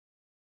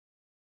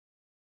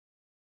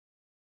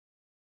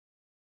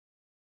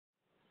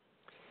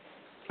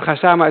We gaan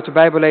samen uit de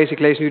Bijbel lezen. Ik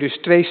lees nu dus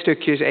 2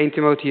 stukjes. 1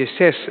 Timotheüs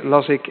 6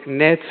 las ik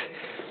net.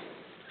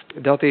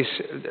 Dat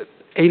is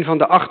een van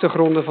de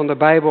achtergronden van de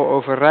Bijbel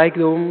over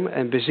rijkdom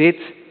en bezit.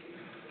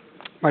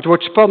 Maar het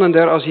wordt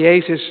spannender als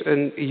Jezus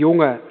een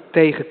jongen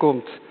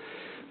tegenkomt.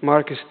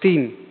 Marcus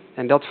 10.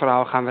 En dat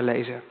verhaal gaan we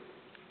lezen.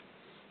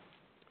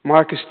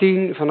 Marcus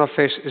 10 vanaf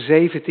vers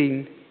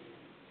 17.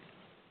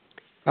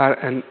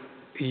 Waar een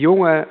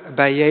jongen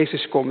bij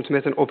Jezus komt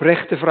met een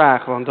oprechte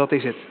vraag, want dat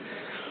is het.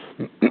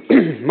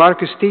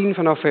 Marcus 10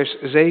 vanaf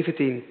vers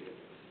 17.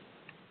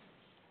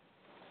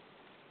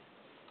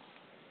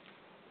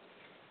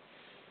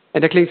 En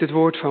daar klinkt het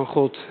woord van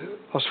God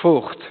als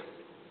volgt.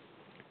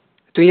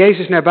 Toen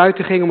Jezus naar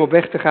buiten ging om op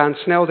weg te gaan,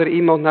 snelde er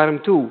iemand naar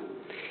hem toe.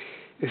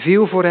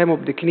 Viel voor hem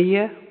op de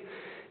knieën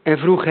en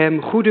vroeg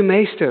hem: Goede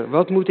meester,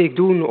 wat moet ik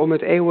doen om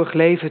het eeuwig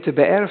leven te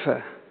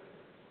beërven?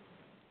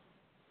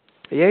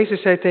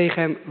 Jezus zei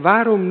tegen hem: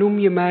 Waarom noem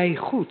je mij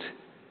goed?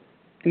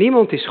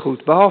 Niemand is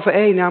goed, behalve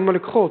één,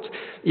 namelijk God.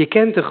 Je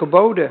kent de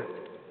geboden.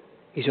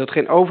 Je zult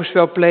geen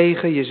overspel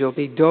plegen, je zult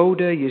niet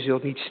doden, je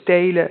zult niet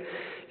stelen,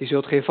 je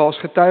zult geen vals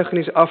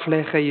getuigenis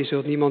afleggen, je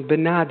zult niemand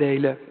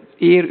benadelen.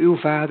 Eer uw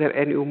vader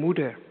en uw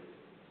moeder.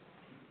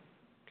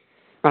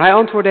 Maar hij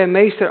antwoordde hem: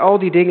 Meester, al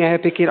die dingen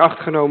heb ik in acht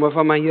genomen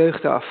van mijn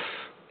jeugd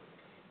af.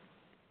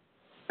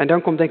 En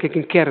dan komt denk ik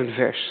een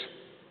kernvers.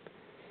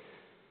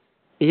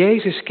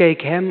 Jezus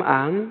keek hem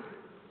aan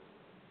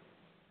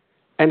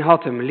en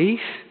had hem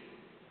lief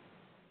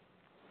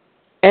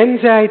en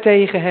zei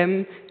tegen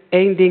hem: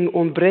 1 ding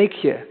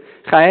ontbreekt je.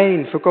 Ga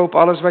heen, verkoop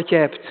alles wat je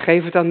hebt,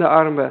 geef het aan de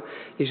armen.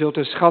 Je zult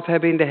een schat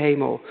hebben in de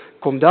hemel.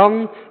 Kom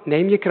dan,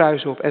 neem je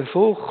kruis op en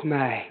volg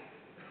mij.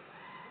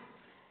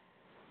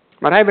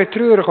 Maar hij werd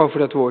treurig over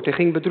dat woord en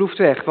ging bedroefd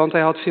weg, want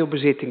hij had veel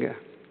bezittingen.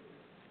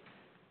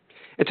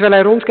 En terwijl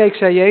hij rondkeek,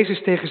 zei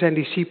Jezus tegen zijn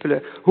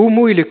discipelen: Hoe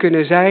moeilijk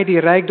kunnen zij die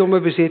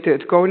rijkdommen bezitten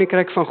het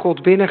koninkrijk van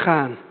God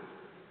binnengaan?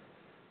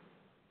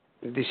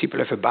 De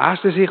discipelen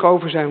verbaasden zich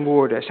over zijn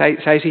woorden.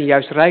 Zij zien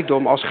juist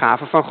rijkdom als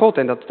gave van God.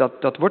 En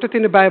dat wordt het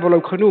in de Bijbel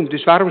ook genoemd.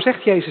 Dus waarom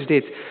zegt Jezus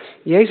dit?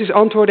 Jezus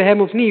antwoordde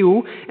hem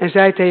opnieuw en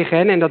zei tegen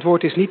hen, en dat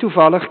woord is niet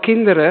toevallig: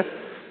 Kinderen,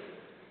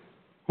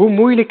 hoe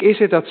moeilijk is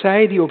het dat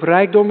zij die op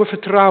rijkdommen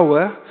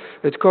vertrouwen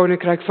het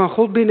koninkrijk van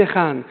God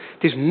binnengaan?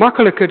 Het is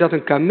makkelijker dat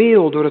een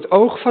kameel door het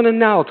oog van een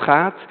naald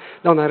gaat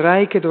dan een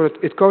rijke door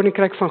het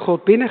koninkrijk van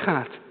God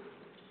binnengaat.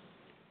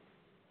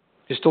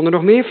 Ze stonden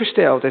nog meer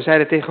versteld en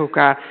zeiden tegen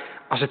elkaar: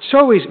 Als het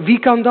zo is, wie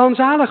kan dan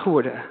zalig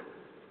worden?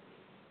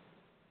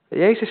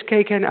 Jezus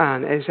keek hen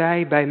aan en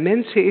zei: Bij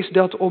mensen is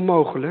dat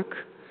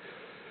onmogelijk,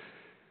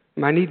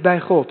 maar niet bij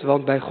God,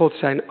 want bij God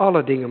zijn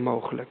alle dingen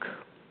mogelijk.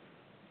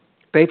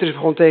 Petrus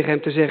begon tegen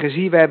hem te zeggen: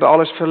 Zie, wij hebben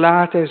alles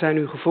verlaten en zijn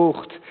u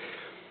gevolgd.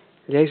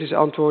 Jezus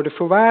antwoordde: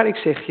 Voorwaar, ik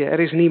zeg je, er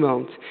is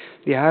niemand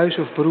die huis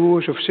of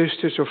broers of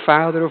zusters of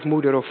vader of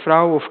moeder of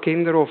vrouw of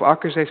kinderen of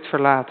akkers heeft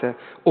verlaten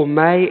om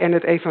mij en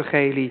het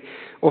evangelie,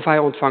 of hij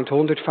ontvangt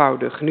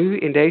 100voudig. Nu,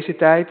 in deze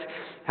tijd,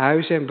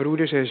 huizen en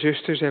broeders en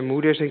zusters en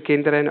moeders en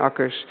kinderen en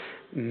akkers,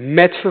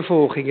 met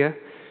vervolgingen,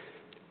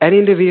 en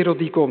in de wereld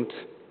die komt,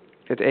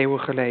 het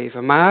eeuwige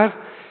leven. Maar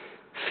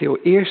veel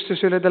eerste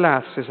zullen de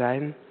laatste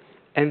zijn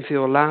en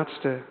veel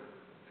laatste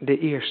de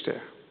eerste.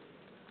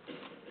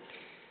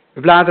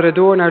 We bladeren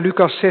door naar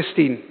Lucas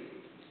 16.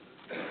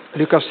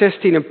 Lucas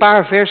 16, een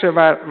paar versen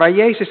waar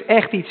Jezus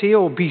echt iets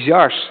heel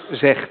bizars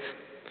zegt.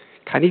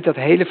 Ik ga niet dat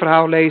hele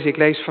verhaal lezen, ik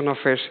lees vanaf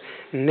vers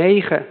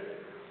 9.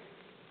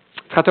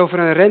 Het gaat over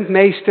een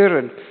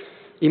rentmeester,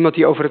 iemand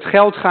die over het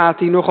geld gaat,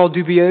 die nogal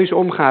dubieus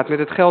omgaat met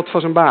het geld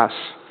van zijn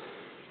baas.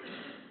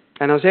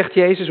 En dan zegt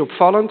Jezus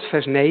opvallend,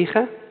 vers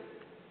 9...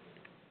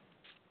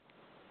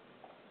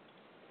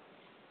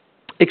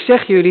 Ik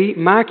zeg jullie,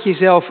 maak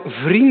jezelf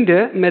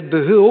vrienden met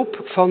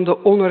behulp van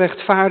de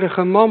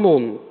onrechtvaardige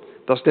mammon.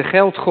 Dat is de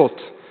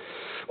geldgod.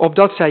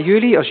 Opdat zij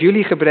jullie, als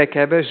jullie gebrek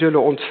hebben,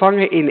 zullen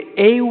ontvangen in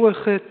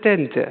eeuwige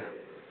tenten.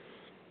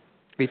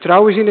 Wie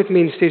trouw is in het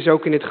minste, is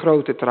ook in het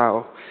grote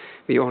trouw.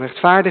 Wie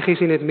onrechtvaardig is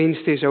in het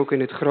minste, is ook in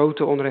het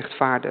grote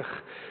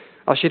onrechtvaardig.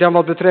 Als je dan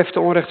wat betreft de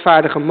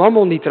onrechtvaardige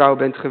mammon niet trouw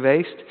bent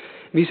geweest,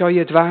 wie zal je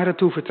het ware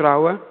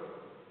toevertrouwen?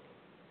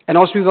 En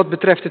als u wat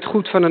betreft het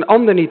goed van een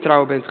ander niet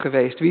trouw bent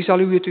geweest, wie zal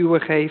u het uwe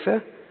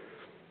geven?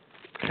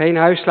 Geen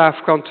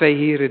huisslaaf kan 2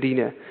 heren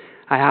dienen.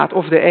 Hij haat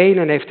of de een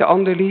en heeft de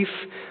ander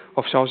lief,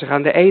 of zal zich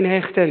aan de een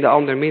hechten en de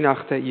ander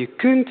minachten. Je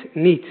kunt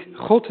niet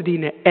God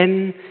dienen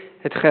en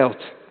het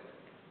geld.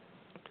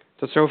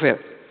 Tot zover.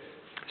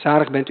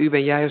 Zalig bent u,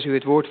 ben jij, als u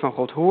het woord van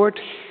God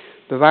hoort,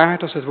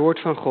 bewaart als het woord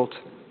van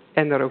God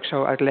en daar ook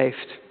zo uit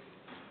leeft.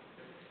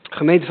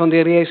 Gemeente van de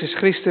Heer Jezus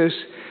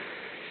Christus.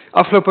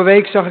 Afgelopen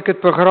week zag ik het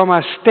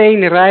programma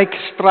Steenrijk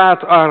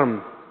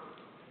Straatarm.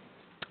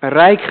 Een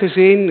rijk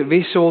gezin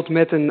wisselt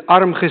met een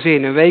arm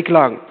gezin een week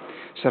lang.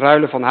 Ze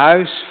ruilen van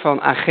huis,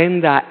 van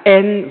agenda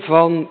en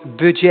van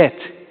budget.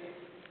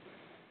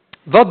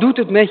 Wat doet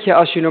het met je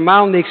als je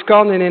normaal niks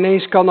kan en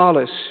ineens kan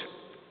alles?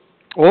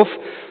 Of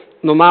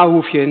normaal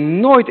hoef je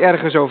nooit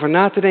ergens over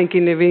na te denken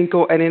in de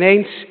winkel en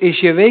ineens is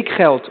je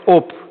weekgeld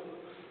op.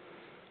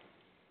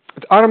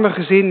 Het arme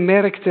gezin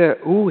merkte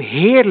hoe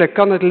heerlijk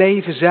kan het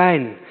leven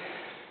zijn.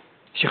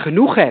 Als je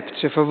genoeg hebt,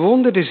 ze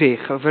verwonderden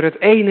zich over het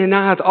ene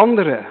na het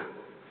andere.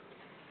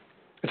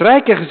 Het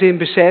rijke gezin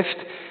beseft,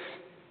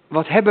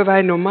 wat hebben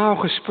wij normaal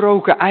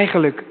gesproken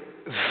eigenlijk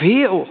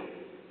veel.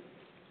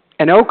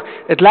 En ook,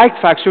 het lijkt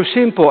vaak zo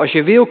simpel, als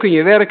je wil kun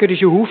je werken, dus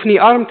je hoeft niet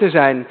arm te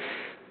zijn.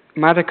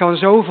 Maar er kan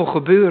zoveel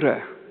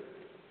gebeuren.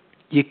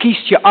 Je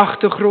kiest je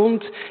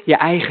achtergrond, je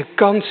eigen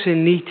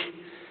kansen niet.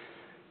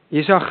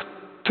 Je zag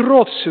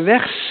trots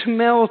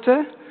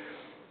wegsmelten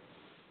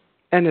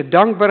en er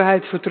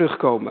dankbaarheid voor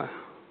terugkomen.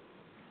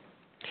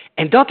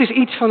 En dat is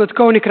iets van het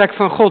koninkrijk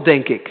van God,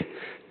 denk ik.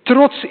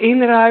 Trots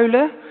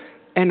inruilen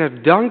en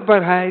er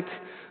dankbaarheid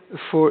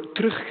voor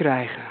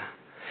terugkrijgen.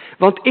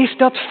 Want is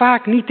dat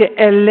vaak niet de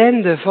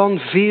ellende van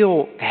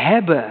veel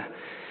hebben?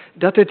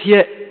 Dat het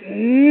je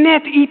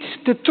net iets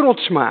te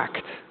trots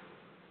maakt.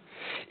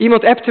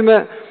 Iemand appte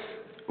me,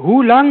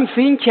 hoe lang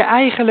vind je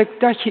eigenlijk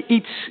dat je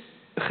iets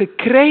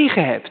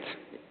gekregen hebt?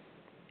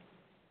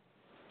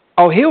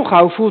 Al heel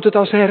gauw voelt het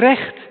als een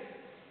recht.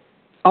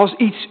 Als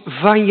iets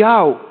van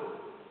jou.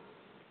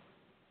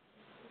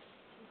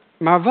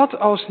 Maar wat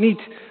als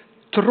niet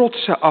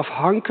trotse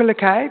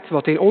afhankelijkheid,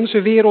 wat in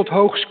onze wereld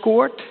hoog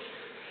scoort,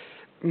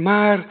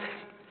 maar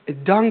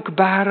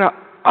dankbare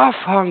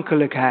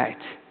afhankelijkheid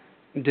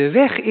de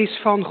weg is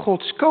van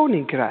Gods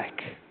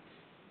koninkrijk.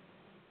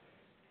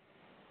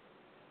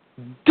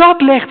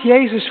 Dat legt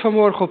Jezus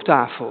vanmorgen op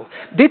tafel.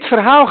 Dit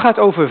verhaal gaat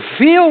over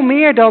veel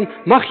meer dan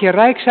mag je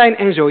rijk zijn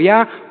en zo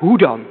ja, hoe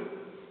dan?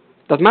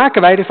 Dat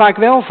maken wij er vaak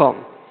wel van.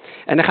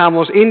 En dan gaan we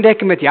ons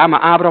indekken met ja, maar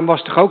Abraham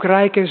was toch ook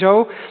rijk en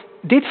zo.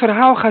 Dit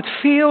verhaal gaat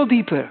veel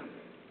dieper.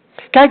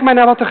 Kijk maar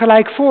naar wat er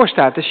gelijk voor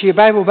staat. Als je je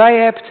Bijbel bij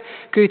hebt,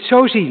 kun je het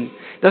zo zien.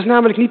 Dat is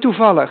namelijk niet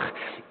toevallig.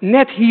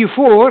 Net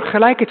hiervoor,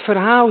 gelijk het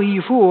verhaal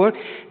hiervoor,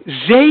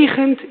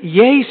 zegent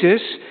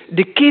Jezus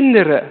de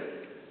kinderen.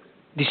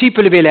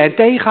 Discipelen willen hen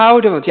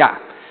tegenhouden, want ja,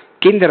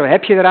 kinderen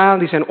heb je eraan,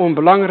 die zijn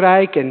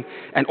onbelangrijk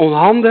en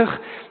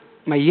onhandig.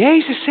 Maar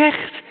Jezus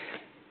zegt,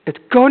 het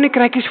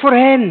koninkrijk is voor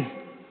hen.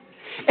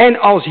 En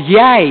als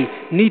jij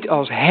niet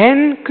als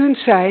hen kunt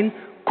zijn,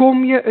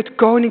 kom je het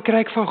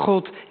koninkrijk van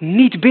God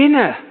niet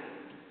binnen.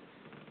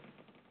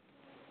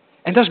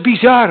 En dat is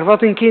bizar,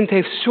 wat een kind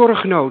heeft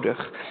zorg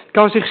nodig.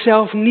 Kan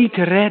zichzelf niet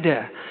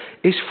redden.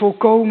 Is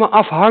volkomen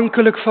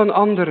afhankelijk van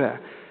anderen.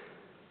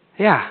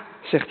 Ja,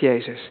 zegt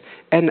Jezus.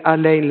 En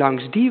alleen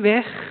langs die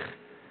weg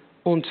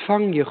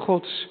ontvang je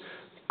Gods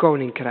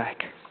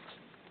koninkrijk.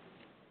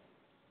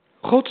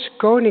 Gods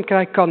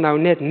koninkrijk kan nou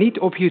net niet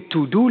op je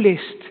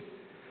to-do-list.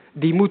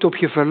 Die moet op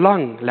je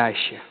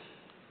verlanglijstje.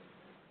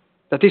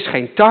 Dat is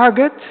geen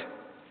target.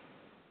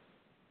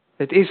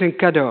 Het is een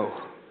cadeau.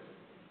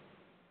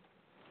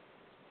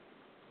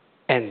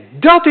 En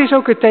dat is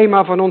ook het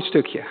thema van ons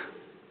stukje.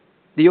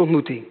 Die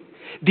ontmoeting.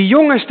 Die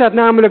jongen staat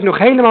namelijk nog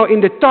helemaal in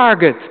de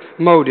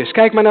target-modus.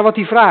 Kijk maar naar wat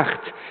hij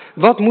vraagt.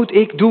 Wat moet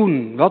ik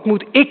doen? Wat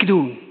moet ik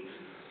doen?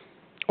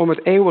 Om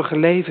het eeuwige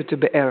leven te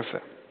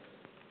beërven.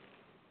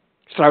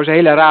 Dat is trouwens een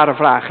hele rare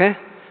vraag, hè?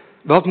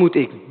 Wat moet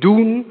ik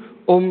doen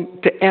om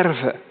te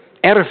erven?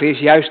 Erven is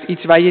juist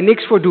iets waar je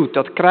niks voor doet.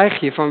 Dat krijg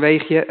je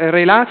vanwege een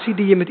relatie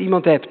die je met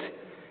iemand hebt.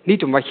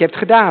 Niet om wat je hebt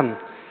gedaan.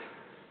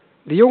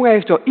 De jongen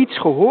heeft wel iets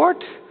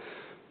gehoord,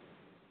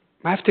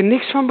 maar hij heeft er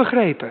niks van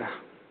begrepen.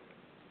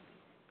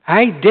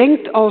 Hij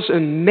denkt als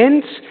een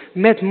mens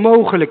met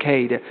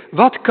mogelijkheden.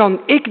 Wat kan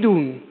ik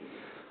doen?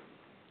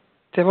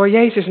 Terwijl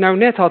Jezus nou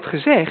net had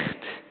gezegd,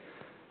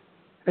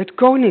 het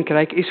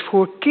koninkrijk is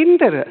voor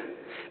kinderen.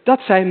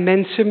 Dat zijn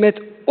mensen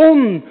met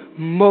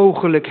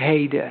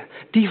onmogelijkheden,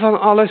 die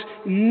van alles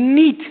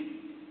niet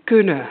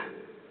kunnen.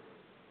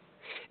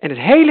 En het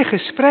hele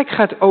gesprek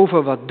gaat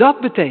over wat dat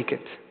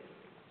betekent.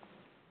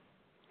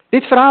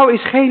 Dit verhaal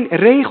is geen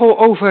regel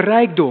over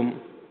rijkdom.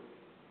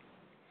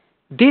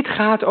 Dit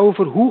gaat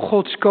over hoe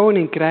Gods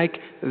koninkrijk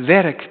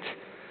werkt.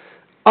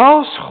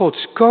 Als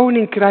Gods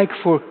koninkrijk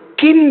voor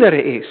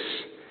kinderen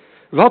is,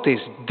 wat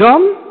is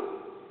dan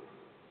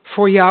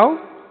voor jou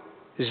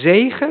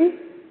zegen?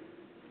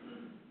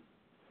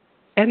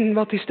 En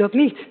wat is dat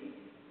niet?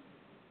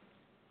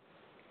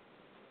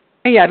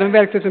 En ja, dan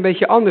werkt het een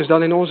beetje anders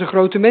dan in onze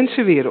grote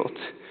mensenwereld.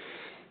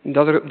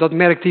 Dat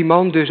merkt die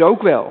man dus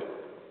ook wel.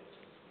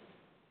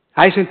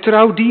 Hij is een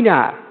trouw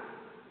dienaar.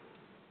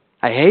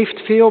 Hij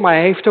heeft veel, maar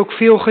hij heeft ook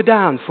veel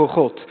gedaan voor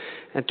God.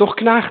 En toch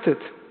knaagt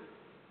het.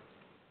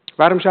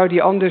 Waarom zou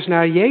hij anders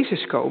naar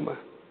Jezus komen?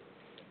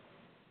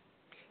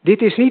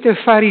 Dit is niet een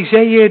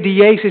farizeeër die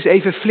Jezus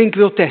even flink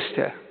wil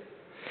testen.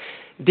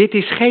 Dit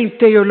is geen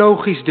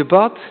theologisch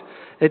debat.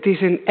 Het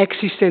is een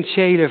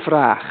existentiële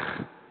vraag.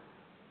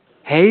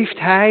 Heeft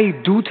hij,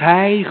 doet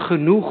hij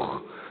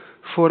genoeg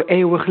voor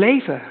eeuwig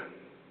leven?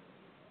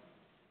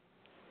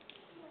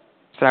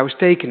 Trouwens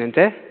tekenend,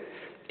 hè?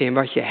 In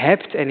wat je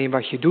hebt en in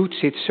wat je doet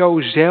zit zo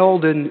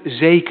zelden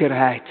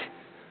zekerheid.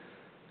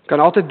 Kan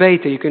altijd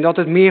beter, je kunt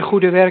altijd meer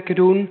goede werken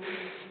doen.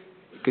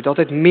 Je kunt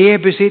altijd meer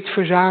bezit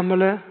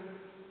verzamelen.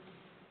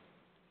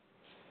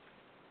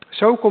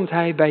 Zo komt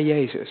hij bij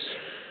Jezus.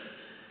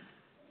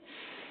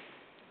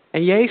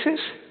 En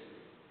Jezus?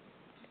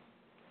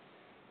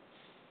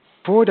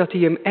 Voordat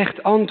hij hem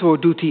echt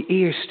antwoordt, doet hij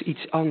eerst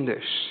iets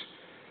anders.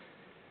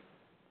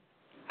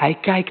 Hij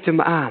kijkt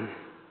hem aan.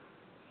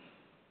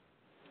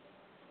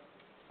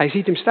 Hij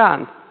ziet hem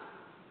staan.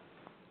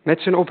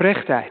 Met zijn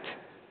oprechtheid.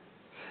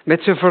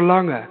 Met zijn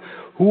verlangen.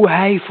 Hoe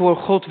hij voor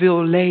God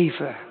wil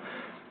leven.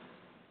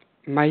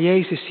 Maar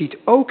Jezus ziet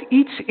ook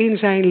iets in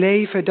zijn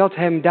leven dat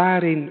hem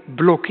daarin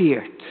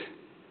blokkeert.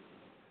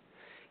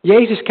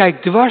 Jezus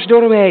kijkt dwars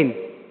door hem heen.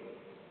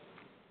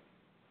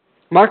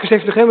 Marcus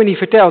heeft nog helemaal niet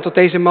verteld dat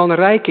deze man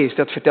rijk is.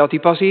 Dat vertelt hij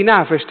pas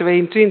hierna, vers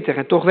 22.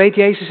 En toch weet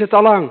Jezus het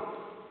al lang.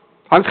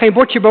 Hangt geen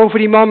bordje boven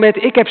die man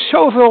met, ik heb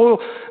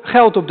zoveel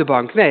geld op de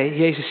bank. Nee,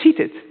 Jezus ziet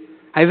het.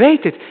 Hij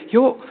weet het.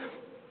 Joh,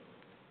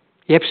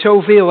 je hebt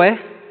zoveel, hè.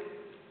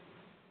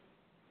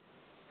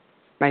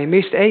 Maar je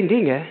mist één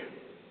ding, hè.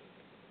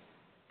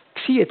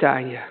 Ik zie het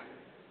aan je.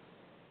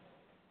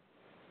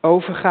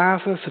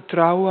 Overgave,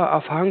 vertrouwen,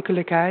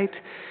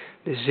 afhankelijkheid.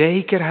 De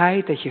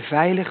zekerheid dat je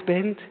veilig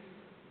bent.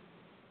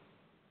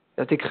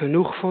 Dat ik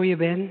genoeg voor je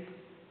ben.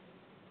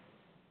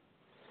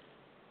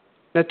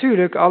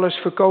 Natuurlijk, alles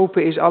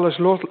verkopen is alles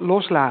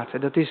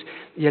loslaten. Dat is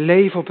je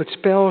leven op het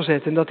spel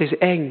zetten. Dat is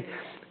eng.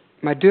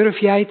 Maar durf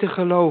jij te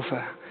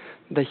geloven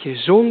dat je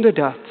zonder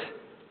dat,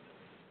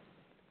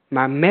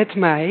 maar met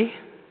mij,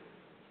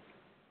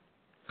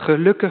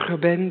 gelukkiger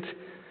bent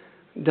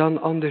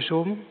dan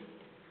andersom?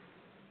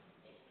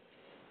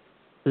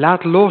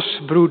 Laat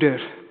los,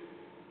 broeder,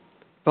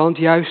 want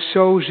juist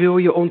zo zul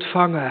je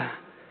ontvangen.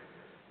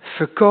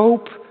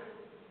 Verkoop,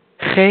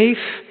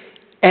 geef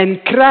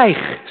en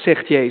krijg,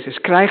 zegt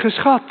Jezus. Krijg een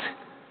schat.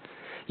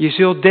 Je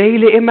zult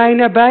delen in mijn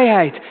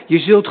nabijheid. Je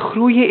zult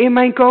groeien in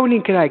mijn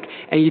koninkrijk.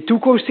 En je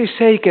toekomst is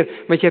zeker,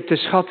 want je hebt een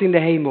schat in de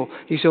hemel.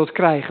 Je zult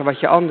krijgen wat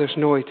je anders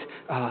nooit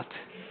had.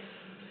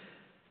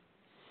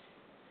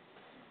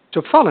 Het is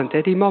opvallend,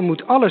 hè? Die man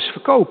moet alles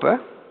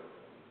verkopen.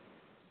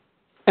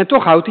 En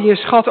toch houdt hij een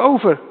schat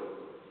over.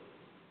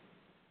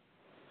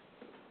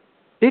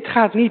 Dit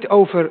gaat niet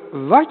over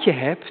wat je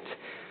hebt,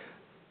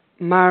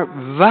 maar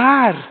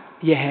waar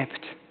je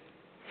hebt.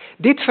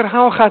 Dit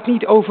verhaal gaat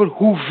niet over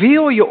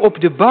hoeveel je op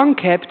de bank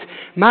hebt,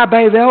 maar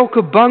bij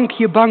welke bank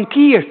je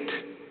bankiert.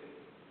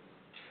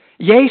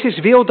 Jezus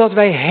wil dat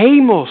wij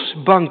hemels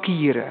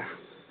bankieren.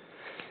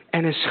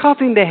 En een schat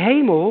in de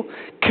hemel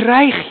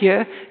krijg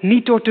je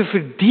niet door te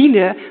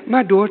verdienen,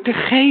 maar door te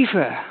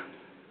geven.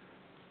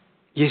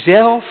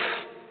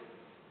 Jezelf,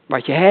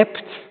 wat je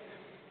hebt,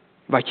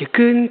 wat je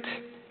kunt.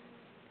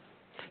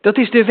 Dat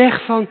is de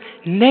weg van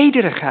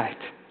nederigheid,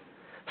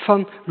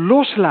 van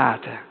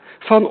loslaten,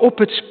 van op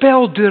het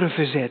spel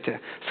durven zetten.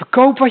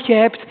 Verkoop wat je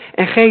hebt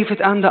en geef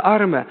het aan de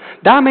armen.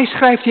 Daarmee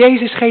schrijft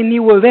Jezus geen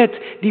nieuwe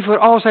wet die voor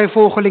al zijn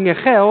volgelingen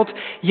geldt.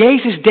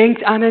 Jezus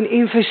denkt aan een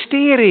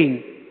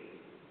investering.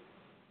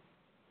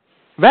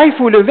 Wij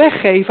voelen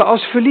weggeven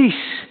als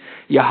verlies.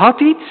 Je had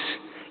iets,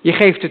 je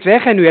geeft het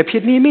weg en nu heb je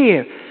het niet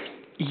meer.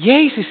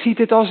 Jezus ziet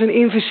het als een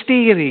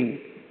investering.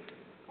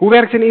 Hoe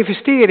werkt een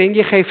investering?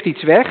 Je geeft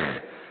iets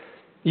weg,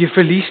 je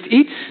verliest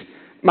iets,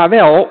 maar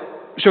wel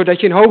zodat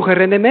je een hoger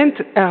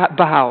rendement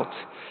behaalt.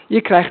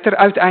 Je krijgt er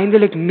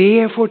uiteindelijk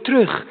meer voor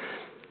terug.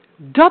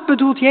 Dat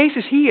bedoelt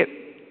Jezus hier.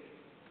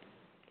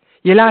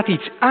 Je laat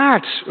iets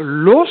aards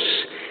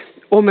los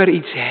om er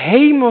iets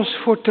hemels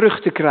voor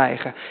terug te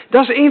krijgen.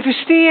 Dat is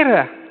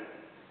investeren.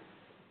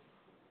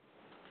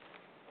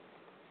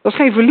 Dat is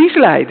geen verlies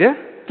lijden,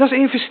 dat is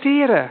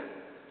investeren.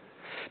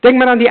 Denk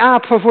maar aan die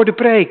aap van voor de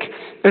preek.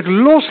 Het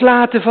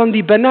loslaten van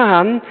die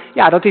banaan,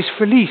 ja, dat is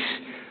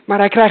verlies. Maar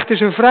hij krijgt er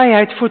zijn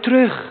vrijheid voor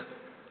terug.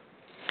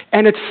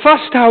 En het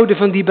vasthouden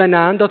van die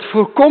banaan, dat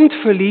voorkomt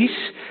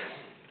verlies,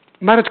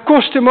 maar het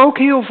kost hem ook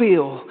heel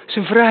veel.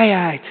 Zijn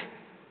vrijheid.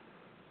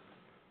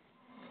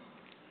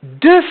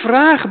 De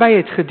vraag bij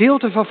het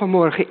gedeelte van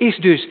vanmorgen is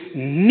dus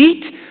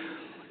niet,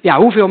 ja,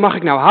 hoeveel mag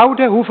ik nou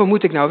houden? Hoeveel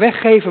moet ik nou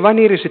weggeven?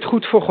 Wanneer is het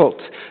goed voor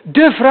God?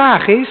 De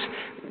vraag is,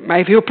 maar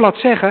even heel plat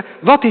zeggen,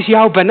 wat is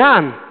jouw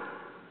banaan?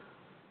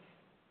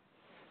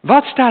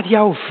 Wat staat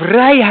jouw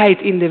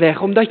vrijheid in de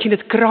weg, omdat je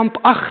het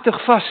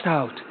krampachtig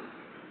vasthoudt?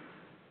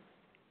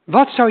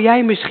 Wat zou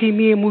jij misschien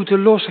meer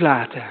moeten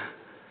loslaten,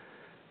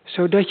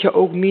 zodat je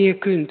ook meer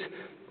kunt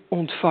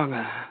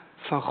ontvangen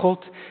van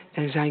God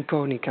en zijn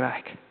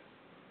koninkrijk?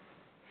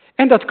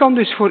 En dat kan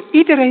dus voor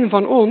iedereen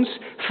van ons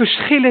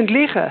verschillend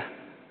liggen.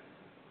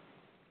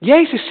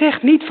 Jezus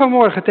zegt niet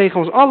vanmorgen tegen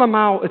ons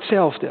allemaal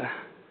hetzelfde.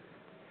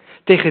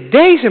 Tegen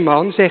deze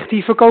man zegt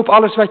hij, verkoop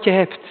alles wat je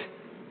hebt.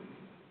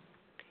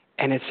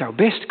 En het zou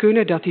best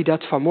kunnen dat hij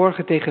dat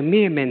vanmorgen tegen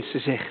meer mensen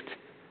zegt.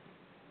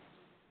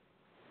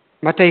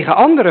 Maar tegen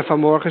anderen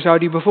vanmorgen zou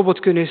hij bijvoorbeeld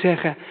kunnen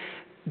zeggen,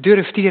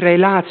 durf die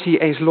relatie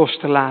eens los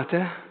te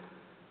laten.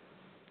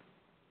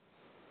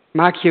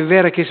 Maak je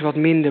werk eens wat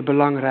minder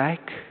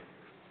belangrijk.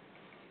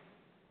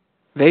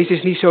 Wees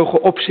eens niet zo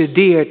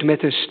geobsedeerd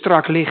met een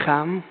strak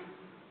lichaam.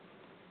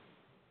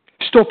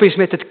 Stop eens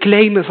met het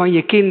claimen van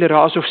je kinderen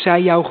alsof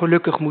zij jou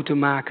gelukkig moeten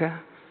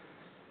maken.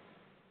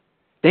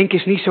 Denk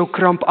eens niet zo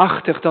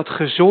krampachtig dat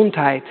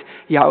gezondheid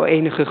jouw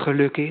enige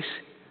geluk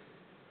is.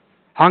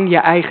 Hang je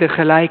eigen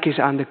gelijk eens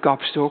aan de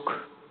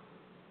kapstok.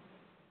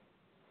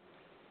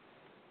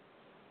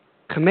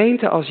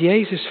 Gemeente, als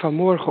Jezus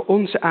vanmorgen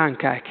ons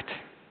aankijkt.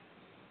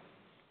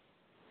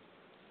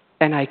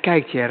 En hij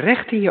kijkt je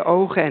recht in je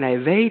ogen en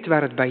hij weet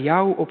waar het bij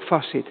jou op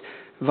vastzit.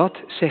 Wat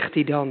zegt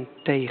hij dan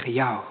tegen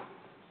jou?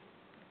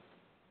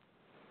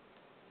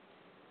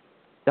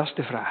 Dat is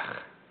de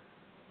vraag.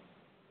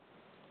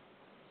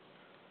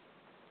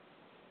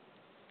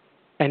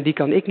 En die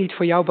kan ik niet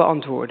voor jou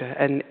beantwoorden.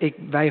 En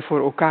wij voor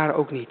elkaar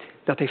ook niet.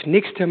 Dat heeft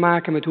niks te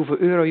maken met hoeveel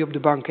euro je op de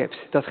bank hebt.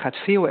 Dat gaat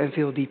veel en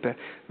veel dieper.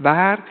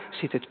 Waar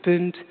zit het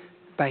punt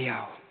bij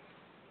jou?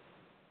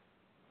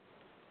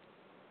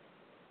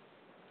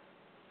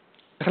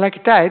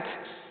 Tegelijkertijd,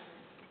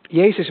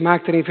 Jezus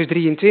maakt er in vers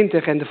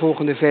 23 en de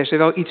volgende versen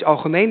wel iets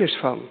algemeners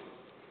van.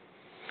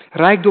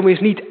 Rijkdom is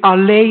niet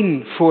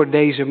alleen voor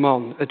deze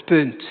man het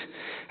punt.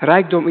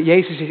 Rijkdom,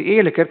 Jezus is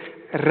eerlijker,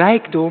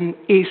 rijkdom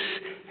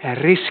is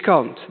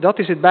riskant. Dat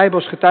is het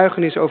Bijbels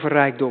getuigenis over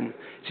rijkdom.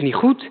 Het is niet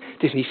goed,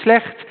 het is niet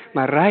slecht,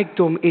 maar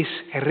rijkdom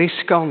is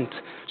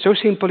riskant. Zo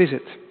simpel is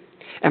het.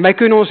 En wij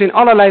kunnen ons in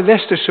allerlei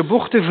westerse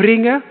bochten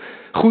wringen.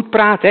 Goed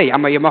praten, hè? Ja,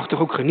 maar je mag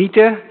toch ook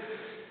genieten.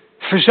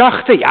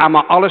 Verzachten, ja,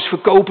 maar alles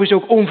verkopen is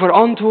ook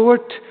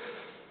onverantwoord.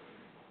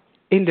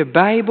 In de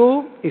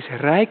Bijbel is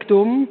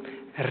rijkdom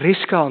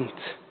riskant.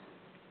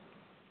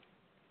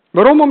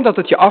 Waarom? Omdat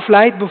het je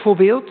afleidt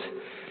bijvoorbeeld.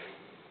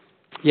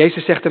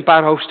 Jezus zegt een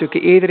paar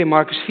hoofdstukken eerder in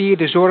Marcus 4,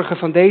 de zorgen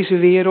van deze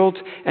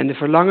wereld en de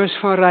verlangens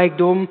van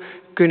rijkdom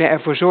kunnen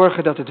ervoor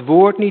zorgen dat het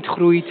woord niet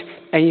groeit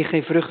en je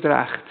geen vrucht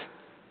draagt.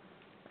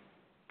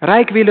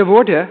 Rijk willen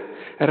worden,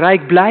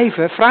 rijk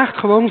blijven, vraagt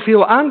gewoon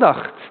veel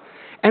aandacht.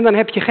 En dan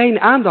heb je geen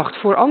aandacht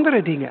voor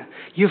andere dingen.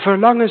 Je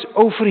verlangens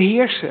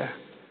overheersen.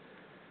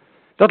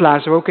 Dat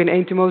lazen we ook in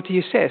 1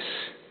 Timotheüs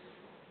 6.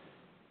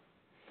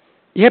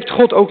 Je hebt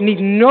God ook niet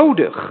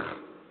nodig,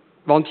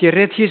 want je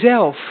redt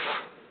jezelf.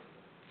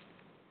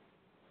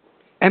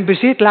 En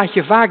bezit laat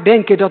je vaak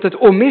denken dat het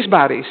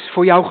onmisbaar is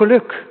voor jouw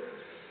geluk.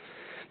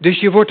 Dus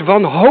je wordt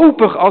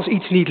wanhopig als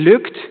iets niet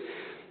lukt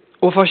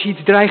of als je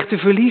iets dreigt te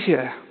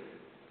verliezen.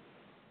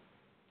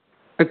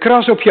 Een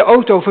kras op je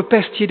auto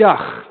verpest je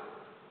dag.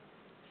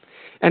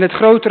 En het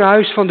grotere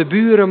huis van de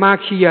buren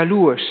maakt je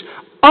jaloers.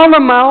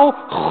 Allemaal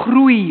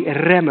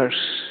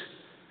groeiremmers.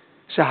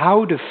 Ze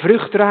houden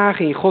vrucht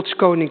dragen in Gods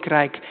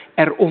koninkrijk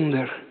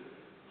eronder.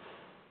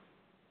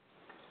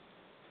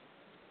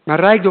 Maar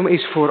rijkdom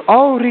is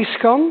vooral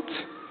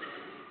riskant.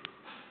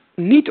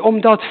 Niet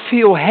omdat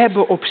veel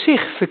hebben op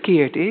zich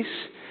verkeerd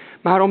is.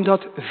 Maar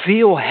omdat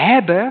veel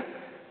hebben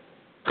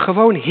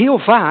gewoon heel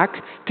vaak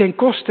ten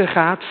koste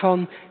gaat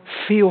van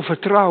veel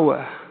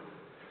vertrouwen.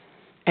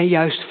 En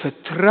juist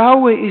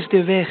vertrouwen is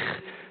de weg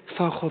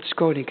van Gods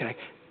koninkrijk.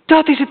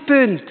 Dat is het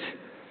punt.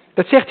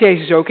 Dat zegt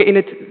Jezus ook in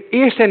het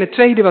eerste en het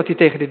tweede wat hij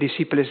tegen de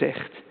discipelen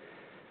zegt.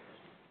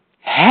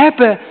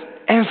 Hebben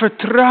en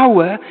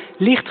vertrouwen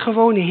ligt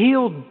gewoon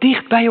heel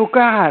dicht bij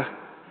elkaar.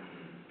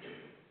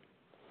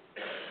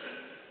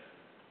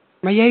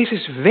 Maar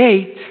Jezus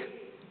weet,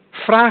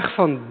 vraag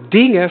van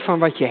dingen van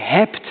wat je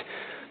hebt,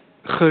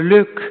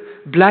 geluk,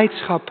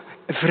 blijdschap,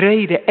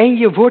 vrede. En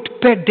je wordt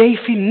per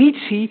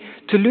definitie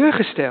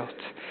teleurgesteld.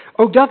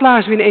 Ook dat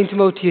lazen we in 1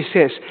 Timotheüs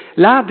 6.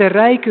 Laat de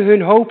rijken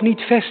hun hoop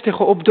niet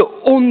vestigen op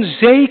de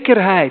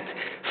onzekerheid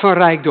van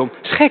rijkdom.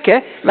 Dat is gek, hè?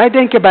 Wij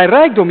denken bij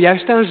rijkdom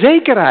juist aan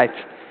zekerheid.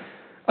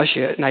 Als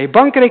je naar je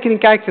bankrekening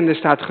kijkt en er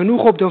staat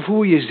genoeg op, dan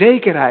voel je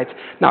zekerheid.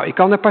 Nou, ik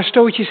kan een paar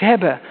stootjes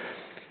hebben.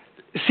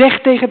 Zeg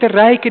tegen de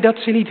rijken dat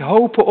ze niet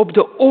hopen op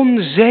de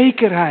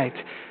onzekerheid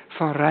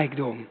van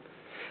rijkdom.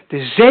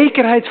 De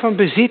zekerheid van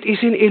bezit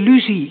is een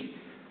illusie.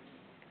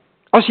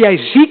 Als jij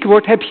ziek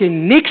wordt, heb je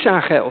niks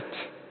aan geld.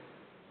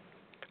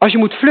 Als je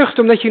moet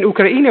vluchten omdat je in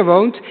Oekraïne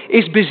woont,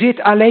 is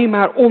bezit alleen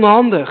maar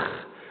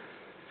onhandig.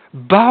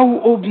 Bouw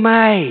op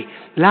mij.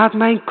 Laat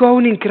mijn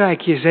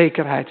koninkrijk je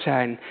zekerheid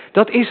zijn.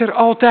 Dat is er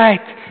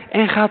altijd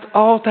en gaat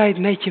altijd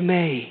met je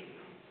mee.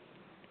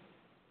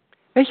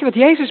 Weet je wat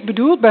Jezus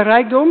bedoelt bij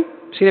rijkdom?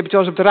 Misschien heb je het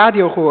wel eens op de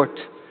radio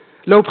gehoord.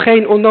 Loop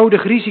geen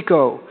onnodig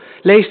risico.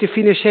 Lees de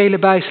financiële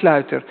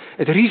bijsluiter.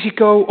 Het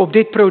risico op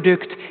dit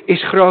product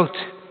is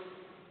groot.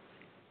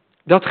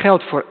 Dat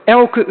geldt voor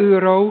elke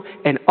euro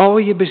en al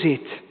je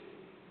bezit.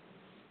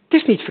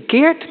 Het is niet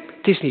verkeerd,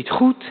 het is niet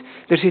goed.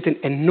 Er zit een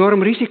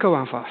enorm risico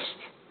aan vast.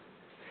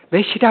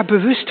 Wees je daar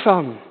bewust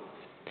van.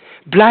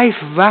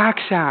 Blijf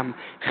waakzaam.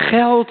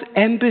 Geld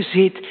en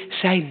bezit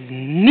zijn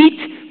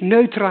niet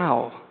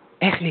neutraal.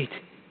 Echt niet.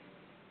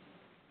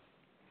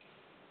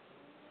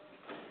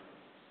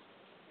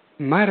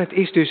 Maar het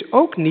is dus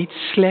ook niet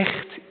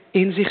slecht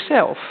in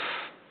zichzelf.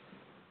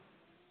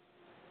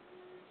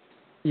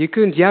 Je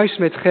kunt juist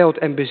met geld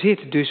en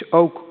bezit dus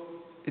ook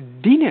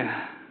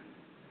dienen.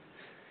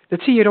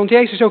 Dat zie je rond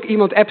Jezus ook.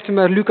 Iemand appte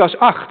me Lucas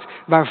 8,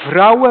 waar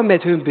vrouwen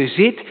met hun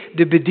bezit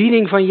de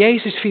bediening van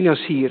Jezus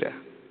financieren.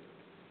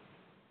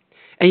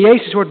 En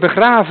Jezus wordt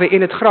begraven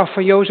in het graf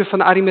van Jozef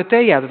van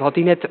Arimathea. Dat had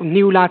hij net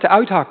opnieuw laten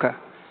uithakken.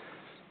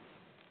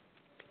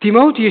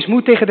 Timotheüs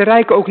moet tegen de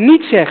rijken ook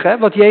niet zeggen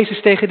wat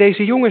Jezus tegen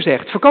deze jongen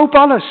zegt. Verkoop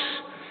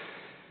alles.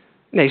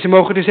 Nee, ze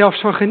mogen er zelfs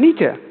van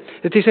genieten.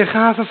 Het is een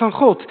gave van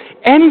God.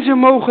 En ze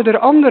mogen er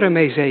anderen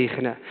mee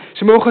zegenen.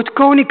 Ze mogen het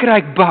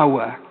koninkrijk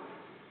bouwen.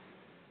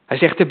 Hij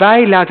zegt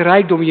erbij, laat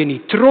rijkdom je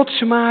niet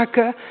trots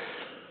maken,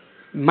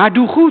 maar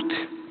doe goed.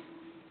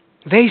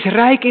 Wees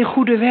rijk in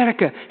goede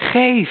werken.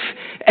 Geef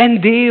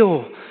en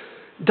deel.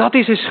 Dat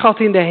is een schat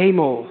in de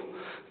hemel.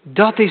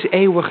 Dat is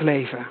eeuwig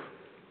leven.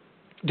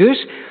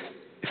 Dus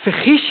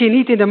vergis je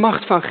niet in de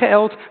macht van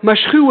geld, maar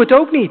schuw het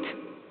ook niet.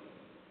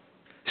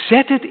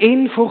 Zet het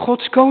in voor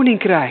Gods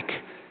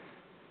koninkrijk.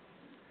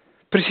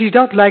 Precies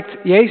dat lijkt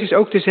Jezus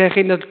ook te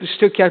zeggen in dat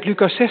stukje uit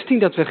Lucas 16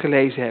 dat we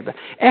gelezen hebben.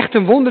 Echt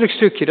een wonderlijk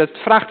stukje, dat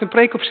vraagt een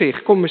preek op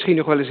zich. Kom misschien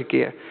nog wel eens een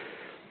keer.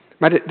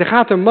 Maar er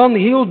gaat een man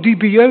heel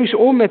dubieus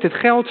om met het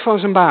geld van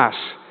zijn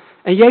baas.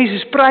 En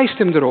Jezus prijst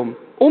hem erom.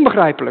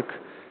 Onbegrijpelijk.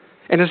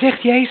 En dan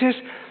zegt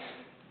Jezus,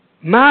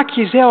 maak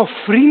jezelf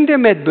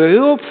vrienden met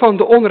behulp van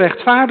de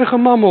onrechtvaardige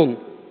mammon.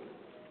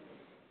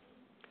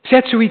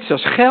 Zet zoiets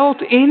als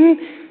geld in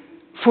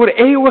voor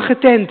eeuwige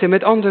tenten.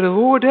 Met andere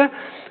woorden,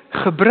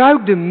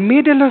 gebruik de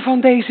middelen van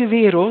deze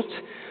wereld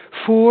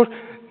voor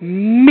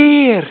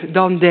meer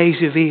dan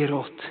deze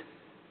wereld.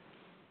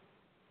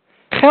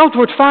 Geld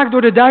wordt vaak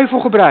door de duivel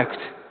gebruikt.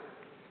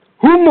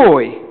 Hoe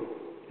mooi.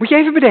 Moet je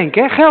even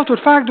bedenken, hè? Geld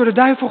wordt vaak door de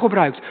duivel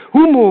gebruikt.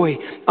 Hoe mooi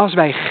als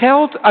wij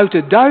geld uit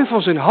de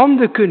duivel zijn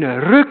handen kunnen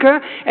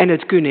rukken en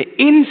het kunnen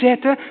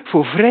inzetten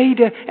voor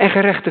vrede en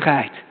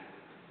gerechtigheid.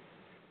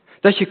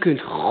 Dat je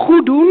kunt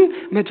goed doen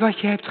met wat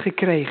je hebt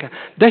gekregen.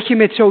 Dat je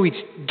met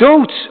zoiets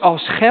doods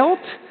als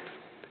geld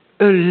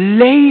een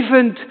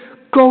levend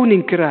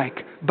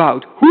koninkrijk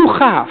bouwt. Hoe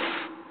gaaf.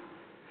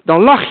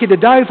 Dan lach je de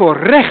duivel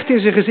recht in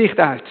zijn gezicht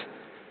uit.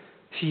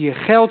 Zie je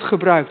geld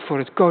gebruikt voor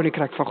het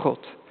koninkrijk van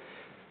God.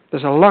 Dat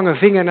is een lange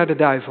vinger naar de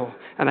duivel.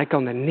 En hij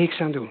kan er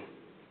niks aan doen.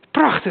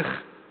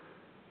 Prachtig.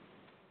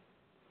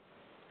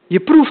 Je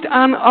proeft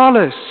aan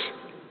alles.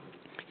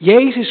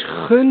 Jezus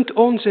gunt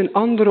ons een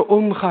andere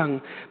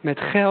omgang met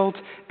geld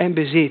en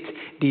bezit.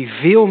 Die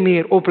veel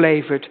meer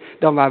oplevert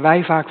dan waar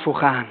wij vaak voor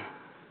gaan.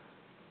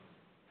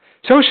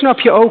 Zo snap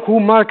je ook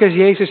hoe Marcus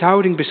Jezus'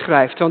 houding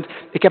beschrijft. Want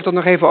ik heb dat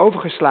nog even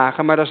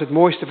overgeslagen, maar dat is het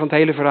mooiste van het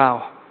hele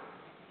verhaal.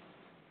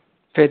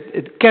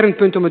 Het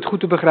kernpunt om het goed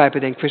te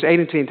begrijpen, denk ik, vers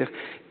 21.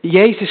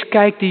 Jezus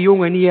kijkt die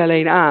jongen niet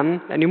alleen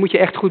aan, en nu moet je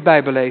echt goed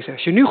Bijbel lezen.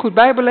 Als je nu goed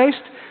Bijbel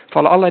leest,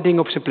 vallen allerlei dingen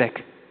op zijn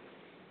plek.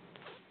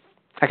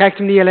 Hij kijkt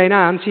hem niet alleen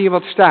aan, zie je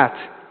wat er staat.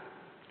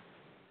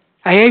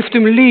 Hij heeft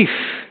hem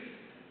lief.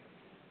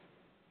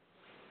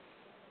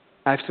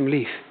 Hij heeft hem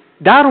lief.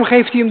 Daarom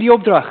geeft hij hem die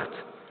opdracht.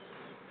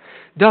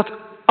 Dat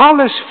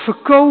alles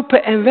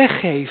verkopen en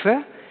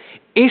weggeven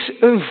is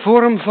een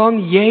vorm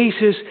van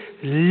Jezus'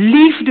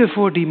 liefde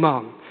voor die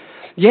man.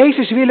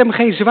 Jezus wil hem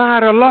geen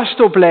zware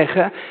last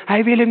opleggen,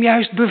 hij wil hem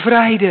juist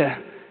bevrijden.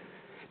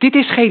 Dit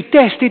is geen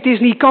test, dit is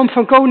niet Kamp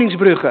van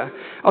Koningsbrugge.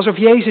 Alsof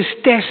Jezus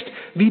test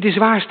wie de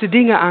zwaarste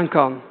dingen aan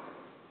kan.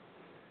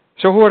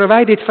 Zo horen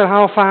wij dit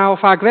verhaal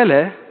vaak wel,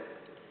 hè?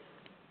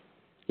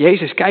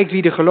 Jezus kijkt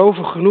wie er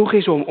gelovig genoeg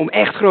is om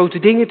echt grote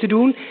dingen te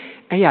doen.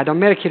 En ja, dan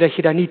merk je dat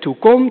je daar niet toe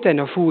komt en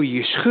dan voel je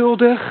je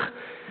schuldig.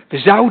 We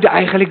zouden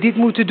eigenlijk dit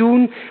moeten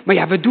doen, maar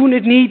ja, we doen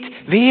het niet.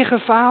 Weer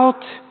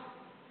gefaald.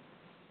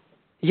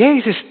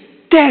 Jezus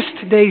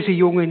test deze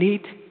jongen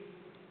niet.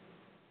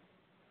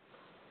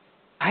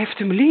 Hij heeft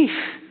hem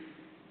lief.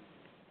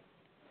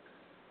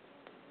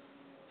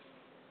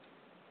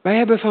 Wij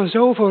hebben van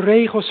zoveel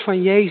regels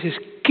van Jezus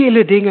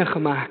kille dingen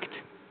gemaakt.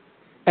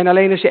 En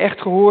alleen als je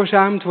echt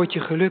gehoorzaamt, word je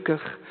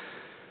gelukkig.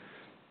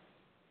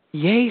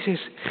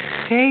 Jezus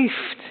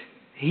geeft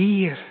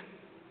hier.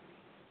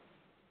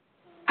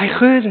 Hij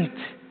gunt.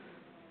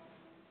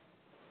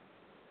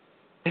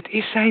 Het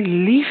is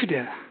zijn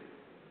liefde.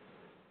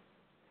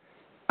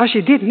 Als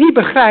je dit niet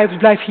begrijpt,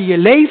 blijf je je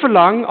leven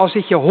lang, al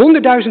zit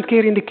je 100.000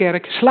 keer in de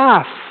kerk,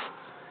 slaaf.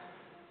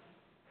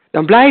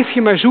 Dan blijf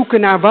je maar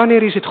zoeken naar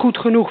wanneer is het goed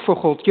genoeg voor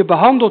God. Je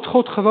behandelt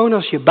God gewoon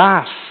als je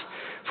baas,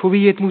 voor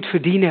wie je het moet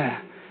verdienen.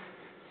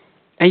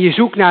 En je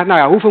zoekt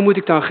naar, hoeveel moet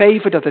ik dan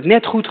geven dat het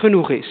net goed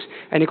genoeg is.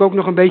 En ik ook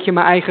nog een beetje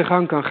mijn eigen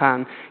gang kan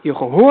gaan. Je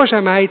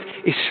gehoorzaamheid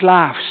is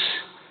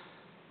slaafs.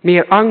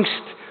 Meer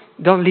angst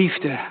dan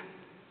liefde.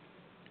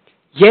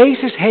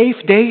 Jezus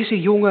heeft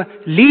deze jongen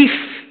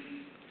lief.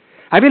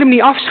 Hij wil hem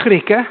niet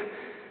afschrikken.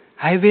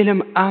 Hij wil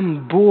hem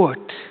aan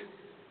boord.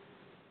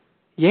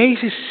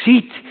 Jezus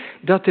ziet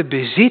dat de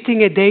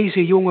bezittingen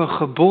deze jongen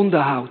gebonden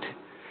houdt.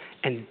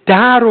 En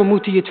daarom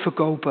moet hij het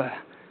verkopen.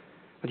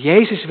 Want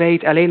Jezus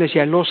weet, alleen als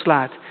jij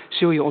loslaat,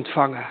 zul je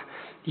ontvangen.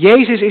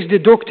 Jezus is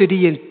de dokter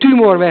die een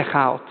tumor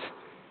weghaalt.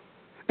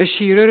 Een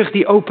chirurg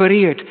die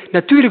opereert.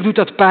 Natuurlijk doet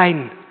dat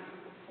pijn.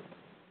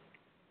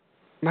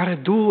 Maar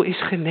het doel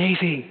is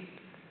genezing.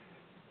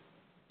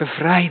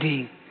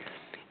 Bevrijding.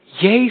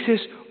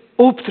 Jezus'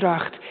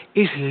 opdracht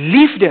is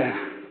liefde.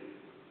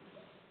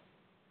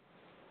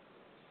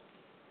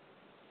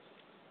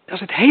 Dat is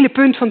het hele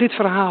punt van dit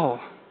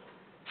verhaal.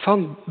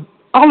 Van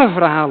alle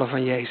verhalen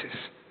van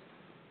Jezus.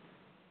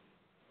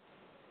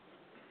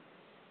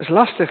 Dat is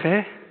lastig,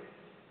 hè?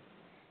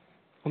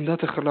 Om dat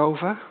te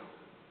geloven.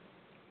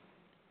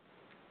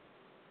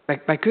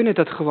 Wij kunnen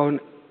dat gewoon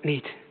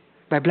niet.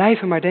 Wij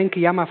blijven maar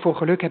denken, ja, maar voor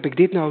geluk heb ik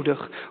dit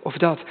nodig of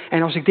dat.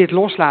 En als ik dit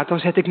loslaat, dan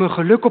zet ik mijn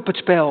geluk op het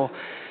spel.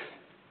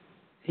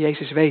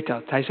 Jezus weet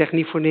dat. Hij zegt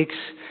niet voor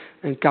niks,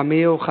 een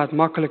kameel gaat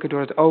makkelijker door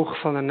het oog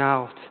van een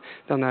naald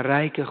dan een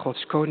rijke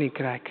Gods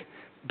koninkrijk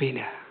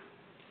binnen.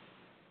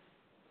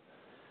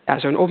 Ja,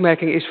 zo'n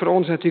opmerking is voor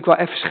ons natuurlijk wel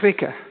even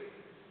schrikken.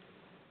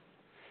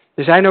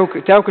 Er zijn ook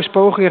telkens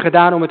pogingen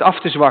gedaan om het af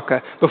te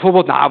zwakken.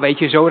 Bijvoorbeeld, nou weet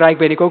je, zo rijk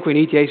ben ik ook weer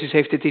niet. Jezus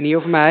heeft het hier niet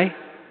over mij.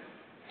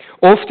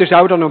 Of er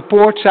zou dan een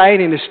poort zijn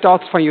in de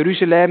stad van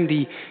Jeruzalem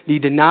die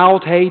de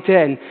naald heette.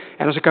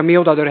 En als een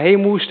kameel daar doorheen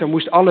moest, dan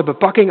moest alle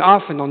bepakking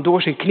af. En dan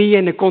door zijn knieën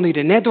en dan kon hij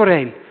er net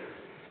doorheen.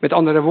 Met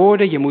andere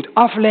woorden, je moet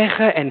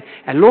afleggen en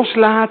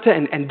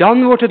loslaten en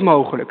dan wordt het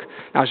mogelijk.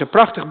 Nou, dat is een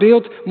prachtig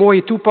beeld,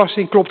 mooie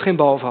toepassing, klopt geen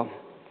bal van.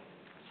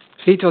 Dat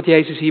is niet wat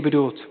Jezus hier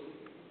bedoelt.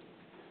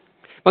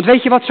 Want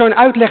weet je wat zo'n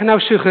uitleg nou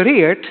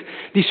suggereert?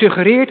 Die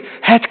suggereert,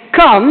 het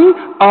kan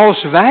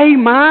als wij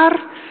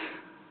maar...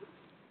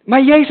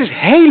 Maar Jezus'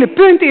 hele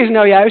punt is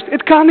nou juist,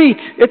 het kan niet.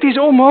 Het is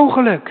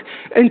onmogelijk.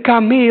 Een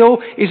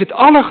kameel is het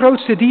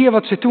allergrootste dier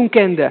wat ze toen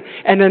kenden.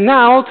 En een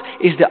naald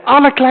is de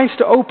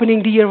allerkleinste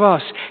opening die er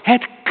was.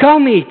 Het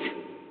kan niet.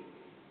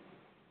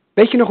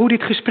 Weet je nog hoe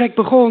dit gesprek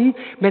begon?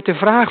 Met de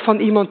vraag van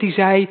iemand die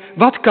zei,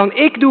 wat kan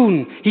ik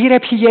doen? Hier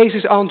heb je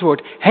Jezus'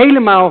 antwoord.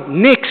 Helemaal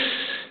niks.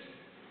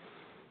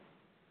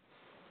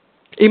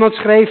 Iemand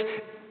schreef,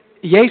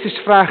 Jezus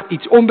vraagt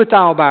iets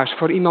onbetaalbaars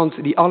voor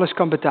iemand die alles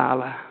kan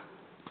betalen.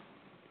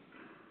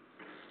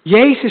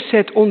 Jezus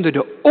zet onder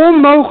de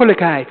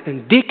onmogelijkheid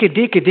een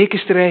dikke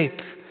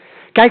streep.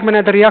 Kijk maar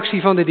naar de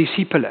reactie van de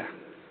discipelen.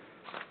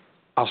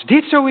 Als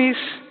dit zo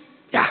is,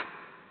 ja,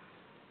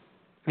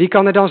 wie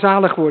kan er dan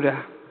zalig worden?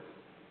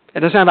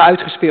 En dan zijn we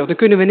uitgespeeld, dan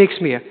kunnen we niks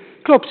meer.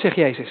 Klopt, zegt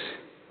Jezus.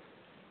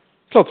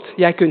 Klopt,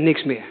 jij kunt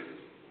niks meer.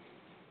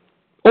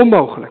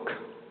 Onmogelijk.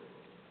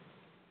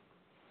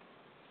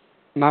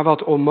 Maar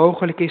wat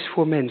onmogelijk is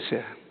voor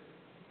mensen,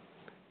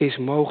 is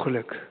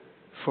mogelijk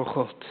voor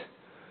God.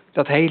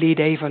 Dat hele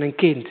idee van een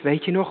kind,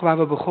 weet je nog waar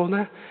we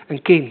begonnen?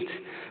 Een kind,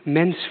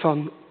 mens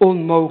van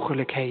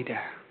onmogelijkheden.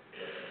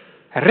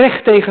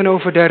 Recht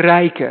tegenover de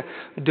rijke,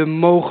 de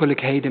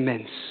mogelijkheden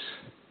mens.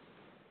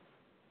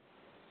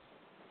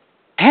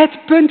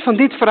 Het punt van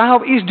dit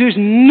verhaal is dus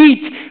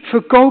niet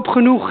verkoop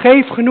genoeg,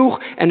 geef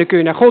genoeg. En dan kun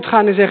je naar God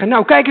gaan en zeggen,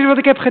 nou kijk eens wat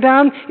ik heb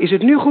gedaan. Is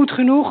het nu goed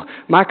genoeg?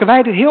 Maken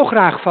wij er heel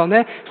graag van,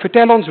 hè?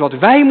 Vertel ons wat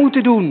wij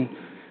moeten doen.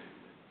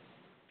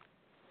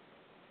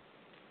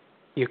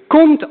 Je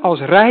komt als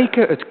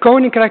rijke het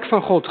koninkrijk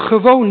van God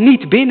gewoon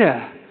niet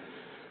binnen.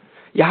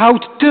 Je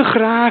houdt te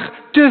graag,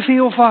 te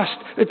veel vast.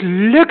 Het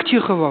lukt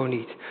je gewoon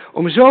niet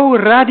om zo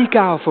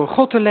radicaal voor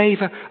God te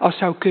leven als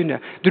zou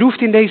kunnen. Er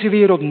hoeft in deze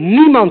wereld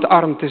niemand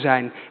arm te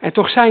zijn. En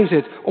toch zijn ze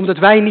het, omdat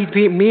wij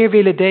niet meer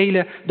willen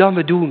delen dan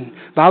we doen.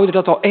 We houden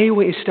dat al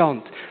eeuwen in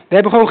stand. We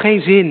hebben gewoon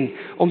geen zin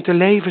om te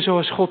leven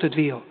zoals God het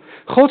wil.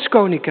 Gods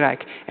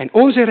koninkrijk en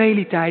onze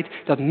realiteit,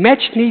 dat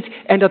matcht niet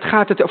en dat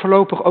gaat het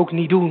voorlopig ook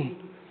niet doen.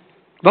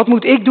 Wat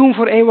moet ik doen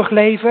voor eeuwig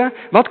leven?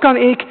 Wat kan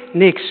ik?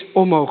 Niks.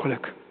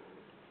 Onmogelijk.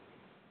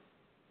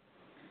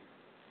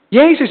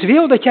 Jezus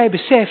wil dat jij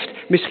beseft,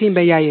 misschien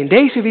ben jij in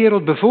deze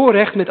wereld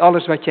bevoorrecht met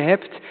alles wat je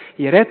hebt.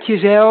 Je redt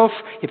jezelf,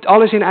 je hebt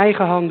alles in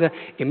eigen handen.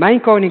 In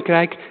mijn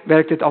koninkrijk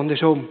werkt het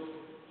andersom.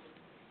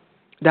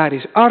 Daar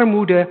is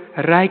armoede,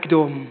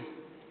 rijkdom.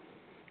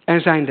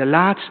 En zijn de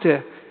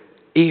laatste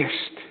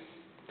eerst.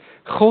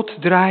 God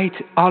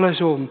draait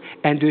alles om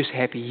en dus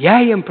heb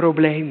jij een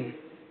probleem.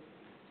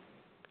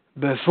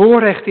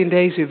 Bevoorrecht in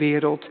deze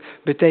wereld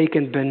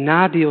betekent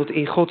benadeeld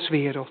in Gods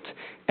wereld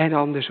en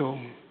andersom.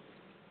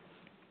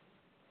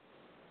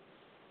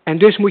 En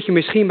dus moet je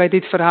misschien bij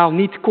dit verhaal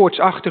niet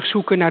koortsachtig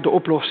zoeken naar de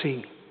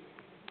oplossing.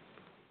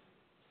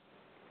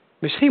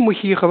 Misschien moet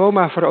je je gewoon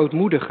maar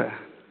verootmoedigen.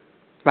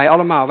 Wij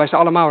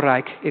zijn allemaal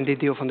rijk in dit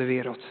deel van de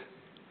wereld.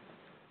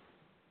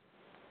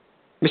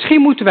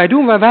 Misschien moeten wij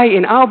doen waar wij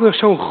in Aalburg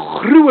zo'n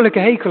gruwelijke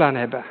hekel aan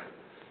hebben.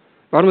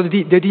 Waarom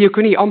de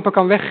diaconie amper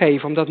kan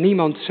weggeven, omdat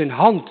niemand zijn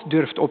hand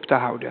durft op te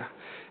houden.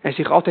 En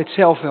zich altijd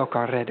zelf wel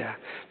kan redden.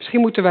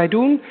 Misschien moeten wij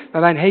doen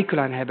waar wij een hekel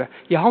aan hebben.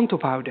 Je hand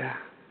ophouden.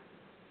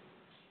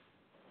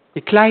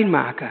 Je klein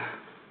maken.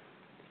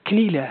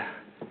 Knielen.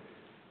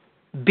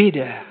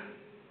 Bidden.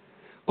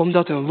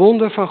 Omdat een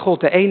wonder van God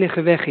de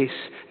enige weg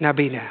is naar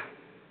binnen.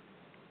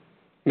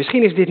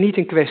 Misschien is dit niet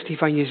een kwestie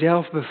van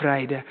jezelf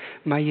bevrijden,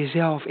 maar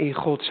jezelf in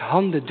Gods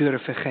handen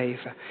durven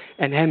geven.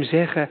 En hem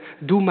zeggen,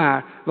 doe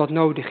maar wat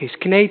nodig is.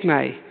 Kneed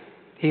mij,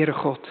 Heere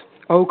God,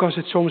 ook als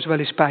het soms wel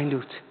eens pijn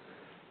doet.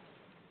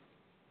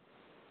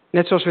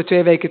 Net zoals we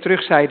 2 weken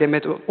terug zeiden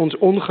met ons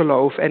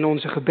ongeloof en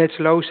onze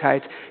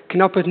gebedsloosheid.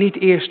 Knap het niet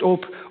eerst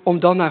op om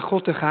dan naar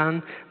God te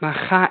gaan, maar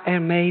ga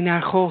ermee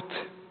naar God.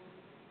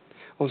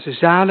 Onze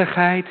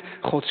zaligheid,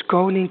 Gods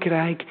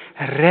koninkrijk,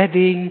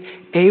 redding,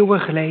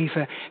 eeuwig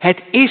leven.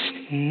 Het is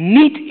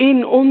niet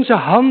in onze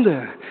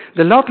handen.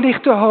 De lat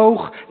ligt te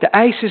hoog, de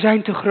eisen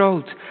zijn te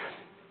groot.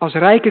 Als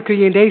rijke kun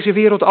je in deze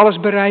wereld alles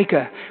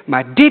bereiken.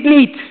 Maar dit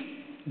niet.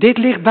 Dit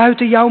ligt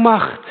buiten jouw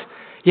macht.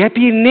 Je hebt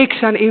hier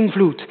niks aan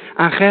invloed.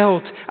 aan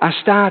geld, aan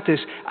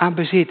status, aan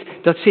bezit.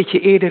 Dat zit je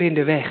eerder in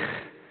de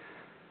weg.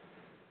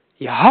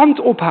 Je hand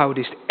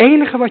ophouden is het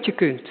enige wat je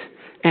kunt.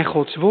 En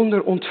Gods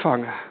wonder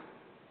ontvangen.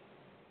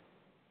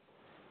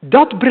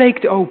 Dat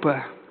breekt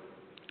open.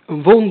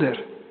 Een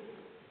wonder.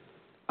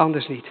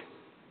 Anders niet.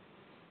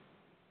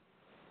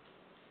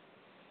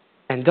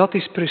 En dat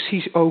is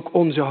precies ook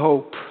onze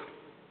hoop.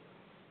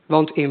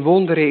 Want in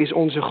wonderen is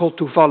onze God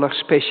toevallig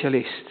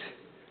specialist.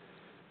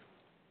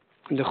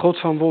 De God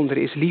van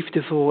wonderen is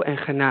liefdevol en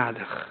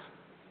genadig.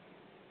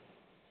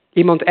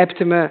 Iemand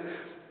appte me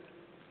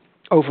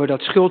over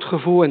dat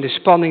schuldgevoel en de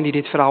spanning die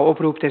dit verhaal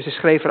oproept. En ze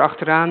schreef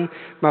erachteraan,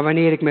 maar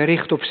wanneer ik me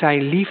richt op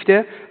zijn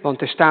liefde,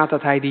 want er staat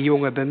dat hij die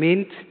jongen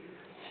bemint.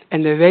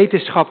 En de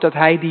wetenschap dat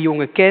hij die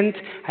jongen kent,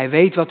 hij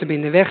weet wat hem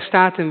in de weg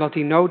staat en wat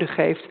hij nodig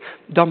heeft,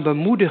 dan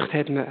bemoedigt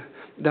het me.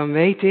 Dan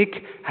weet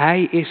ik,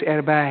 hij is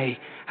erbij.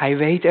 Hij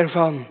weet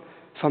ervan,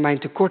 van mijn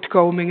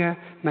tekortkomingen,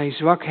 mijn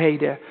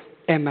zwakheden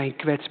en mijn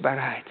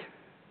kwetsbaarheid.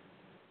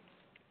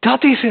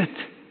 Dat is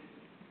het.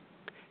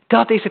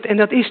 Dat is het en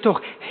dat is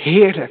toch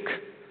heerlijk.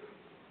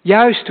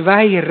 Juist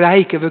wij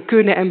rijken, we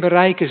kunnen en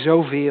bereiken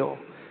zoveel.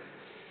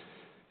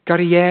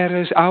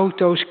 Carrières,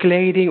 auto's,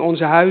 kleding,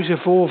 onze huizen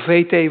vol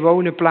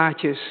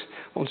VT-wonenplaatjes.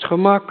 Ons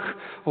gemak,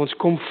 ons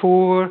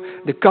comfort,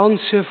 de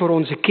kansen voor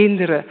onze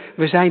kinderen.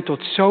 We zijn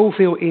tot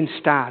zoveel in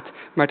staat,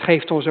 maar het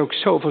geeft ons ook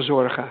zoveel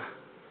zorgen.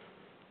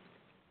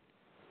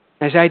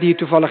 En zij die het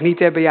toevallig niet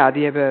hebben, ja,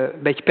 die hebben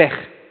een beetje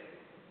pech.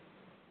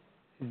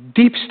 Het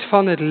diepst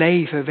van het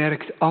leven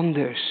werkt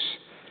anders.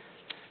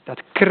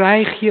 Dat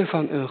krijg je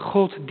van een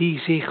God die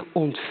zich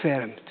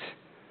ontfermt.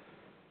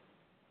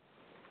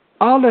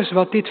 Alles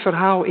wat dit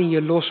verhaal in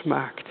je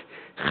losmaakt,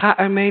 ga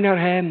ermee naar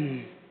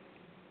hem.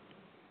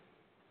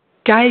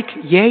 Kijk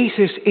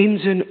Jezus in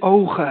zijn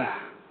ogen.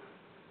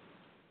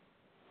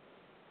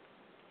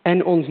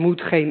 En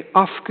ontmoet geen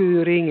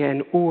afkeuring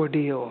en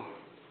oordeel,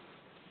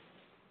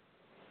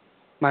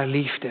 maar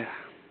liefde.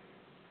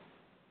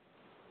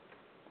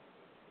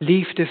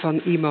 Liefde van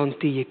iemand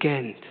die je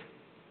kent.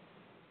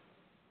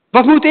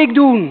 Wat moet ik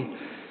doen?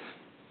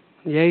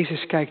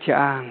 Jezus kijkt je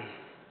aan.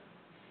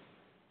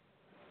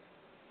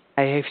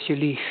 Hij heeft je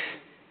lief.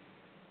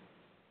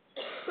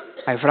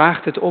 Hij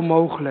vraagt het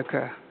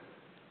onmogelijke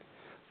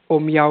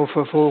om jou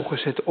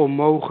vervolgens het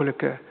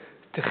onmogelijke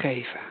te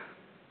geven.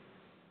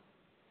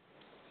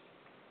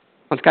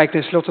 Want kijk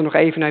tenslotte nog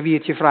even naar wie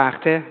het je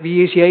vraagt. Hè?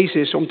 Wie is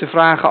Jezus om te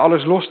vragen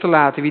alles los te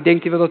laten? Wie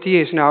denkt hij wel dat hij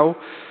is? Nou,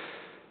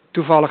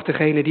 toevallig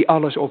degene die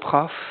alles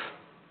opgaf.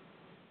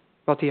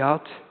 Wat hij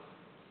had.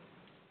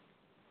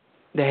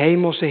 De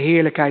hemelse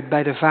heerlijkheid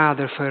bij de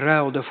Vader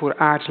verruilde voor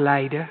aards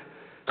lijden,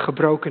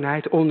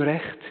 gebrokenheid,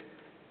 onrecht.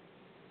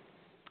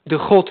 De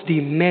God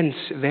die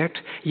mens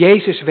werd.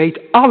 Jezus weet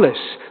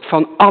alles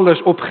van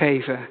alles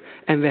opgeven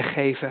en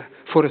weggeven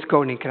voor het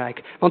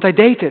koninkrijk. Want hij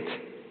deed het.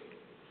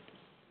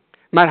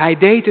 Maar hij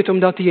deed het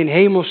omdat hij een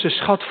hemelse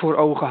schat voor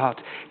ogen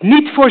had.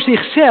 Niet voor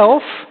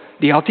zichzelf,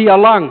 die had hij al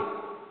lang.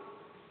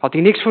 Had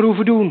hij niks voor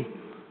hoeven doen.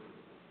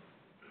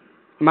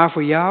 Maar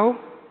voor jou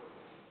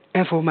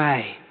en voor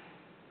mij.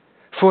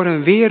 Voor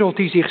een wereld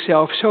die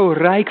zichzelf zo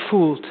rijk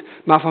voelt,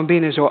 maar van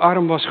binnen zo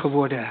arm was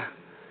geworden.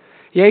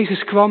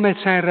 Jezus kwam met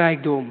zijn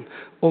rijkdom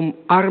om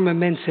arme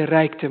mensen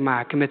rijk te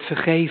maken met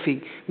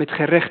vergeving, met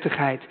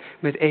gerechtigheid,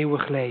 met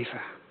eeuwig leven.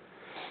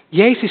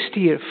 Jezus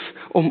stierf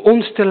om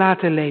ons te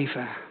laten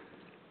leven.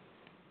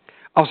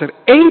 Als er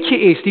eentje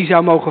is die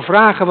zou mogen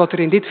vragen wat er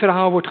in dit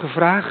verhaal wordt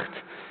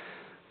gevraagd,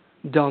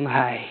 dan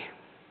hij.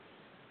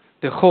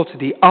 De God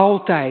die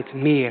altijd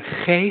meer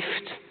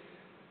geeft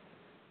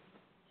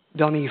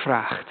dan hij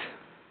vraagt.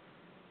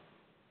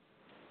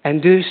 En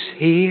dus,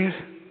 Heer,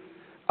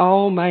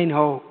 al mijn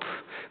hoop,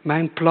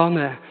 mijn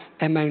plannen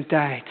en mijn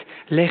tijd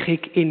leg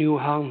ik in uw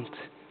hand.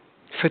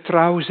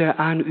 Vertrouw ze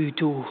aan u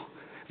toe.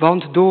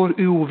 Want door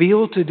uw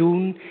wil te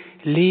doen,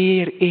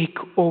 leer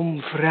ik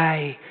om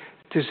vrij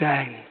te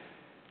zijn.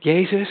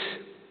 Jezus,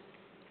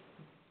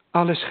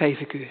 alles geef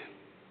ik u.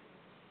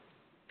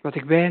 Wat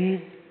ik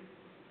ben,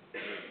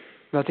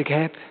 wat ik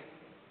heb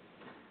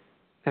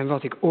en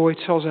wat ik ooit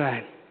zal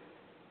zijn.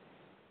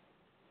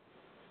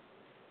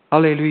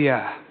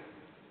 Halleluja.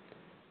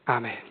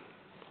 Amen.